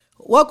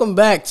Welcome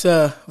back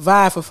to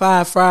Vibe for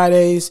Five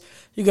Fridays.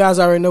 You guys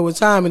already know what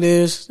time it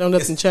is. Don't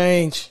nothing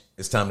change.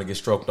 It's time to get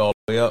stroked all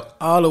the way up.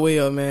 All the way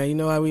up, man. You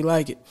know how we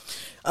like it.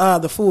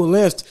 The full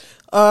length.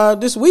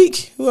 This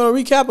week, we're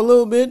going to recap a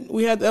little bit.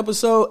 We had the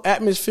episode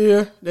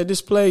Atmosphere that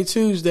just played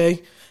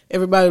Tuesday.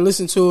 Everybody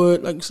listened to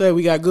it. Like I said,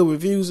 we got good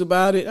reviews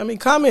about it. I mean,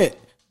 comment,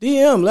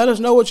 DM, let us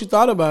know what you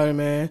thought about it,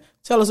 man.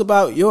 Tell us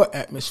about your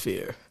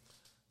atmosphere.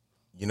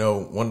 You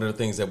know, one of the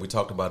things that we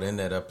talked about in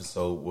that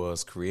episode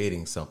was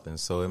creating something.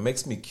 So it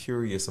makes me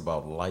curious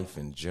about life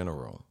in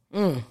general.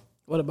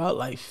 What about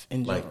life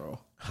in general? Like,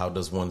 how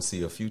does one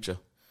see a future?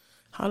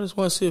 How does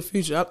one see a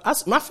future?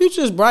 My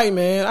future is bright,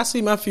 man. I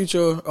see my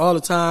future all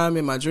the time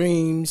in my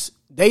dreams,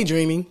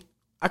 daydreaming.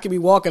 I could be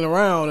walking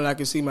around and I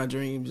can see my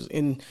dreams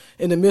in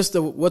the midst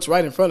of what's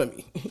right in front of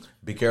me.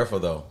 Be careful,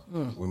 though.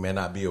 We may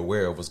not be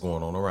aware of what's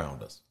going on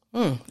around us.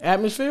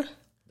 Atmosphere?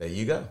 There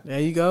you go.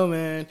 There you go,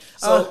 man.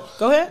 So,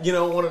 go ahead. You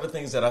know, one of the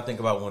things that I think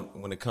about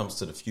when it comes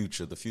to the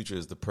future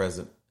is the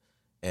present,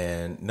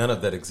 and none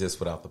of that exists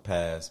without the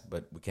past,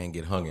 but we can't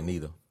get hung in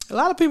either. A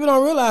lot of people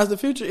don't realize the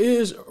future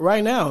is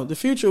right now. The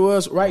future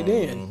was right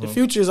then. The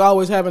future is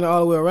always happening all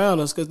the way around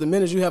us because the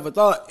minute you have a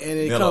thought and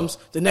it comes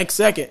the next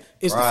second,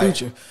 it's the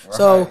future. Right.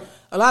 So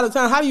a lot of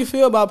times, how do you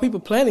feel about people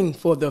planning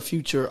for the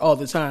future all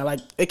the time? Like,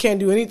 they can't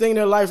do anything in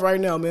their life right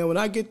now, man. When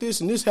I get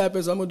this and this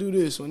happens, I'm going to do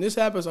this. When this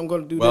happens, I'm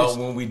going to do this. Well,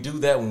 when we do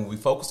that, when we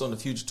focus on the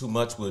future too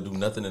much, we'll do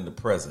nothing in the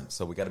present.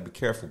 So we got to be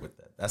careful with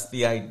that. That's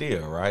the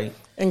idea, right?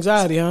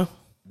 Anxiety, huh?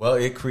 Well,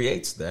 it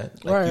creates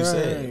that, like right, you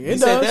said. Right. We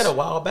said that a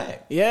while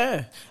back.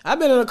 Yeah. I've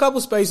been in a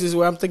couple spaces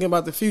where I'm thinking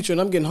about the future and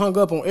I'm getting hung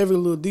up on every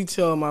little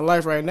detail in my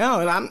life right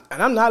now. And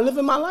I'm not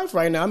living my life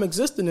right now. I'm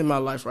existing in my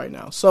life right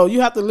now. So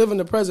you have to live in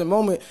the present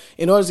moment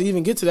in order to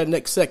even get to that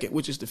next second,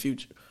 which is the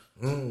future.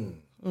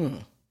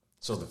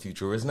 So the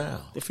future is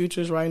now. The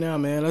future is right now,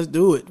 man. Let's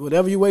do it.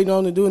 Whatever you're waiting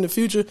on to do in the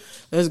future,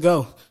 let's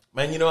go.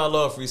 Man, you know I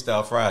love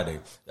Freestyle Friday.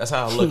 That's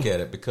how I look at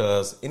it,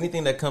 because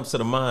anything that comes to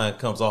the mind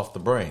comes off the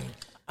brain.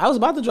 I was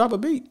about to drop a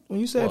beat when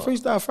you said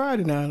Freestyle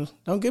Friday now.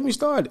 Don't get me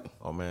started.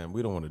 Oh, man,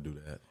 we don't want to do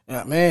that.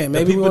 Yeah, man,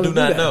 maybe people do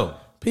not know.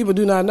 People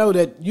do not know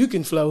that you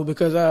can flow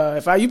because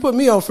if you put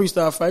me on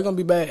Freestyle Friday, it's going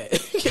to be bad.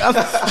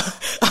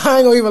 I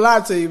ain't going to even lie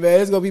to you, man.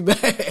 It's going to be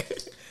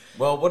bad.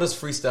 Well, what does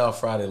Freestyle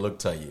Friday look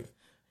to you?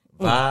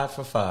 Vibe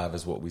for five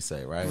is what we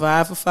say, right?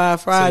 Vibe for five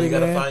Friday, so you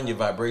got to find your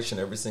vibration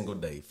every single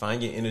day.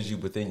 Find your energy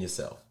within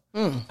yourself.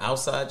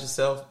 Outside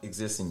yourself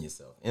exists in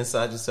yourself.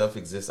 Inside yourself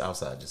exists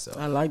outside yourself.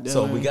 I like that.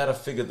 So we got to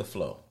figure the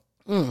flow.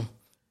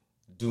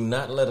 Do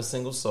not let a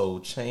single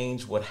soul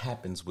change what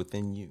happens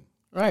within you.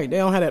 Right. They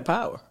don't have that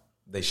power.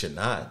 They should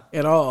not.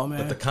 At all, man.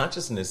 But the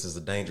consciousness is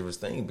a dangerous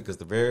thing, because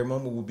the very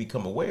moment we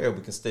become aware,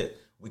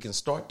 we can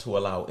start to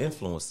allow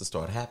influence to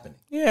start happening.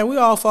 Yeah, we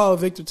all fall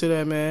victim to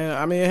that, man.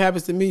 I mean, it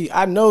happens to me.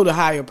 I know the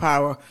higher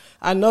power.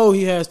 I know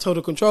he has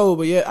total control,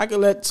 but yet I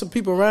can let some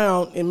people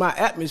around in my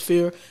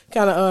atmosphere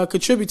kind of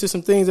contribute to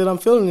some things that I'm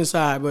feeling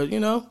inside. But, you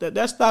know,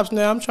 that stops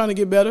now. I'm trying to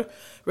get better,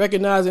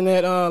 recognizing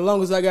that as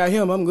long as I got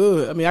him, I'm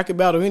good. I mean, I can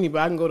battle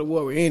anybody. I can go to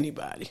war with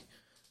anybody.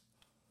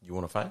 You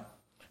want to fight?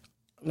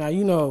 Now,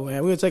 you know,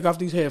 man, we'll take off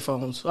these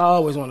headphones. I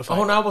always want to fight.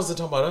 Oh, no, I wasn't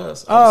talking about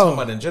us. I was talking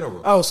about in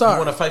general. Oh, sorry.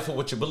 You want to fight for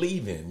what you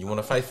believe in. You want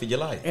to fight for your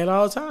life. And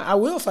all the time. I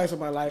will fight for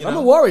my life. I'm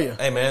a warrior.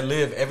 Hey, man,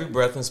 live every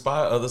breath,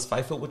 inspire others,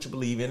 fight for what you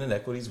believe in, and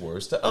equity these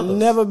words to others.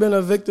 Never been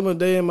a victim a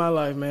day in my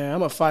life, man.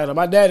 I'm a fighter.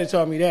 My daddy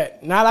taught me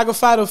that. Not like a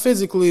fighter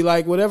physically.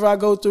 Like, whatever I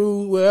go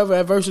through, whatever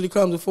adversity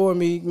comes before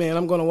me, man,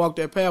 I'm going to walk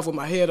that path with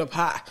my head up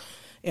high.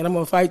 And I'm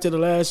going to fight to the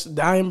last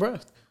dying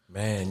breath.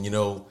 Man, you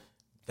know,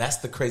 that's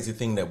the crazy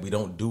thing that we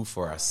don't do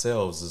for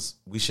ourselves, is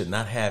we should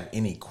not have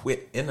any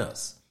quit in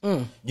us.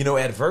 You know,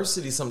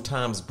 adversity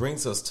sometimes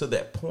brings us to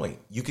that point.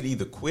 You could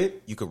either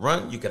quit, you could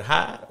run, you could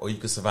hide, or you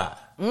could survive.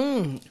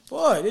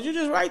 Boy, did you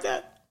just write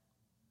that?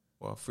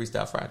 Well,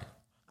 Freestyle Friday.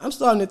 I'm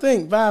starting to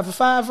think, Vibe for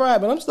Five Friday,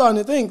 but I'm starting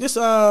to think this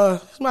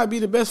might be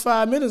the best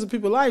 5 minutes of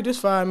people like this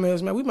 5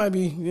 minutes, man. We might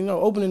be, you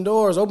know, opening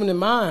doors, opening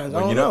minds.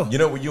 Well, I don't know. You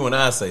know what you and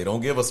I say, don't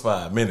give us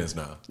 5 minutes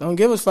now. Don't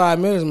give us 5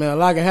 minutes, man. A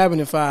lot can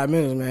happen in 5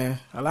 minutes, man.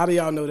 A lot of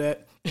y'all know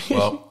that.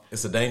 Well,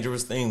 it's a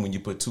dangerous thing when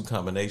you put two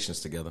combinations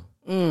together.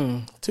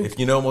 If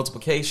you know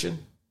multiplication,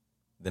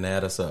 then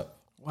add us up.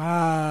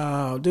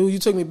 Wow, dude, you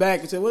took me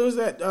back and said, what was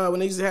that? When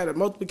they used to have a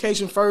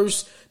multiplication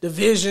first,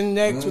 division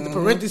next, with the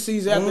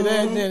parentheses after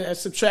that, and then a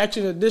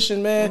subtraction,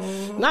 addition,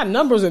 man. Not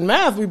numbers and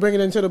math we bring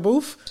it into the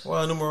booth.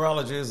 Well,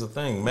 numerology is a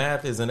thing.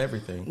 Math isn't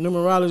everything.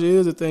 Numerology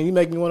is a thing. You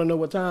make me want to know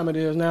what time it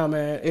is now,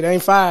 man. It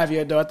ain't 5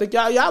 yet, though. I think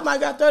y'all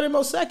might got 30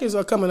 more seconds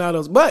are coming out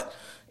of us. But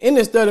in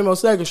this 30 more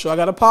seconds show, I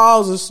got to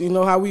pause us. You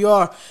know how we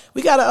are.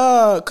 We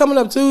got coming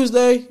up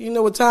Tuesday. You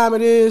know what time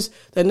it is.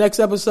 The next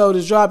episode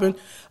is dropping.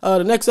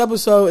 The next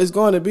episode is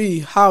going to be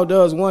How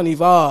Does One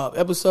Evolve?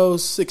 Episode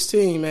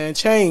 16, man.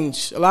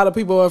 Change. A lot of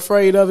people are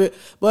afraid of it.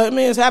 But,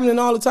 man, it's happening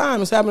all the time.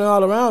 It's happening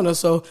all around us.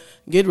 So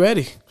get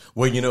ready.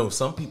 Well,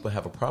 some people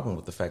have a problem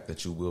with the fact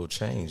that you will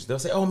change. They'll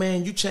say, "Oh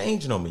man, you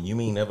changing on me." You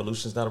mean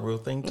evolution's not a real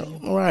thing to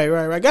you? Right.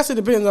 I guess it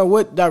depends on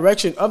what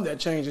direction of that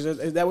change is.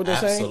 Is that what they're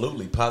saying?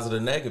 Absolutely,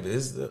 positive, negative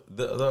is the.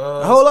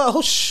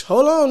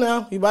 Hold on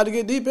now. You about to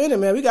get deep in it,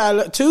 man. We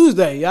got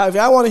Tuesday, y'all. If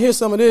y'all want to hear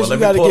some of this, you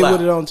got to get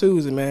with it on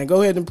Tuesday, man.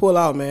 Go ahead and pull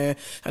out, man.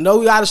 I know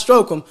we got to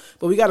stroke them,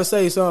 but we got to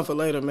save something for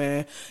later,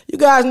 man. You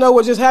guys know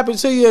what just happened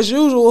to you as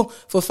usual.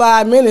 For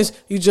 5 minutes,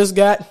 you just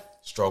got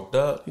stroked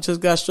up. You just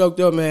got stroked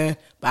up, man.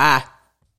 Bye.